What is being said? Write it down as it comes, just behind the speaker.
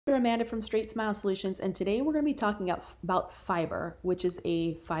I'm Amanda from StraightSmile Solutions, and today we're going to be talking about Fiverr, which is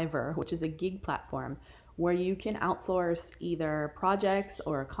a gig platform where you can outsource either projects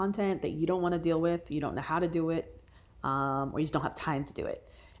or content that you don't want to deal with, you don't know how to do it, or you just don't have time to do it.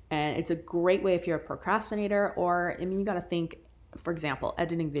 And it's a great way if you're a procrastinator, or I mean, you got to think, for example,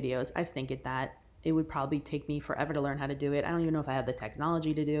 editing videos. I stink at that. It would probably take me forever to learn how to do it. I don't even know if I have the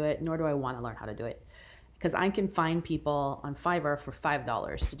technology to do it, nor do I want to learn how to do it, because I can find people on Fiverr for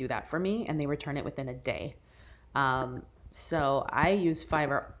 $5 to do that for me, and they return it within a day. So I use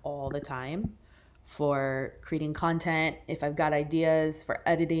Fiverr all the time for creating content, if I've got ideas for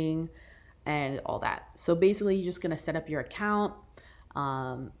editing and all that. So basically, you're just gonna set up your account.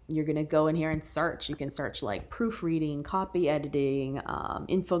 You're gonna go in here and search. You can search like proofreading, copy editing,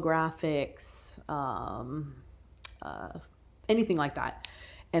 infographics, anything like that.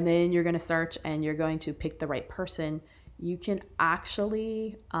 And then you're going to search and you're going to pick the right person. You can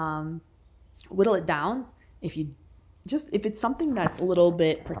actually whittle it down if it's something that's a little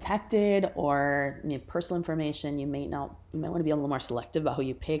bit protected or personal information. You might want to be a little more selective about who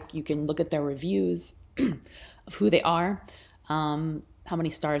you pick. You can look at their reviews of who they are, how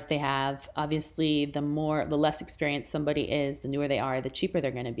many stars they have. Obviously, the less experienced somebody is, the newer they are, the cheaper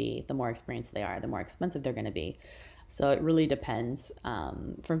they're going to be. The more experienced they are, the more expensive they're going to be. So it really depends.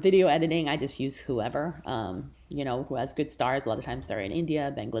 For video editing, I just use whoever, who has good stars. A lot of times they're in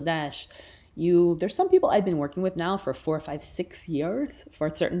India, Bangladesh. There's some people I've been working with now for 4, 5, 6 years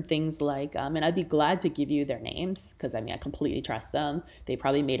for certain things like, and I'd be glad to give you their names because I completely trust them. They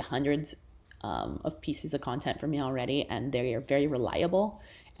probably made hundreds of pieces of content for me already, and they are very reliable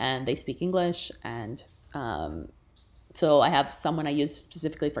and they speak English. And so I have someone I use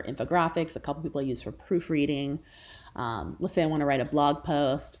specifically for infographics, a couple people I use for proofreading. Let's say I want to write a blog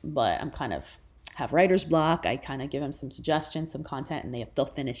post, but I'm kind of have writer's block. I kind of give them some suggestions, some content, and they'll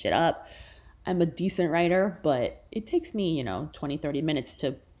finish it up. I'm a decent writer, but it takes me, 20, 30 minutes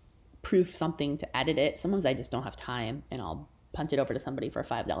to proof something, to edit it. Sometimes I just don't have time, and I'll punt it over to somebody for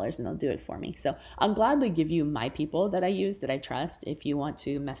 $5 and they'll do it for me. So I'll gladly give you my people that I use, that I trust. If you want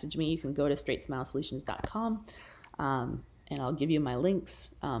to message me, you can go to StraightSmileSolutions.com. And I'll give you my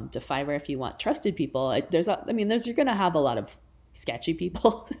links to Fiverr if you want trusted people. You're going to have a lot of sketchy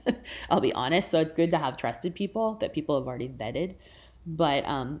people, I'll be honest. So it's good to have trusted people that people have already vetted. But,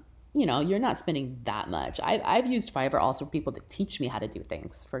 you're not spending that much. I've used Fiverr also for people to teach me how to do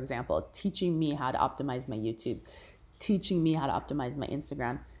things. For example, teaching me how to optimize my YouTube, teaching me how to optimize my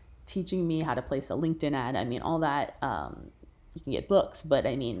Instagram, teaching me how to place a LinkedIn ad. All that, you can get books, but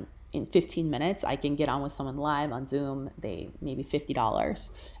in 15 minutes, I can get on with someone live on Zoom. They maybe $50,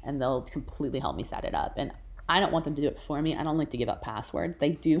 and they'll completely help me set it up. And I don't want them to do it for me. I don't like to give up passwords.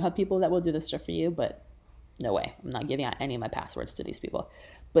 They do have people that will do this stuff for you, but no way. I'm not giving out any of my passwords to these people.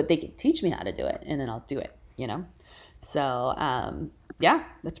 But they can teach me how to do it, and then I'll do it, So, yeah,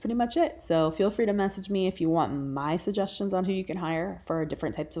 that's pretty much it. So feel free to message me if you want my suggestions on who you can hire for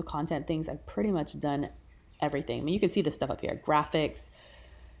different types of content things. I've pretty much done everything. You can see this stuff up here. Graphics,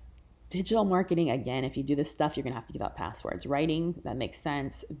 digital marketing. Again, if you do this stuff, you're going to have to give out passwords. Writing, that makes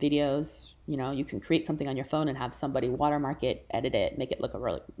sense. Videos, you can create something on your phone and have somebody watermark it, edit it, make it look a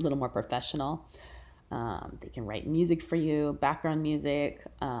little more professional. They can write music for you, background music,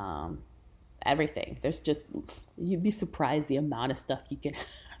 everything. You'd be surprised the amount of stuff you can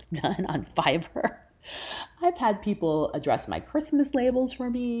have done on Fiverr. I've had people address my Christmas labels for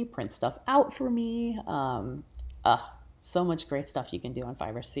me, print stuff out for me. So much great stuff you can do on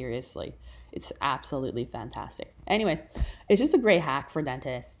Fiverr. Seriously, it's absolutely fantastic. Anyways, it's just a great hack for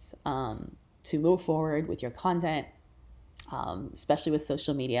dentists to move forward with your content, especially with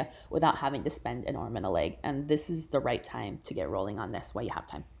social media, without having to spend an arm and a leg. And this is the right time to get rolling on this while you have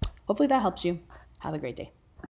time. Hopefully that helps you. Have a great day.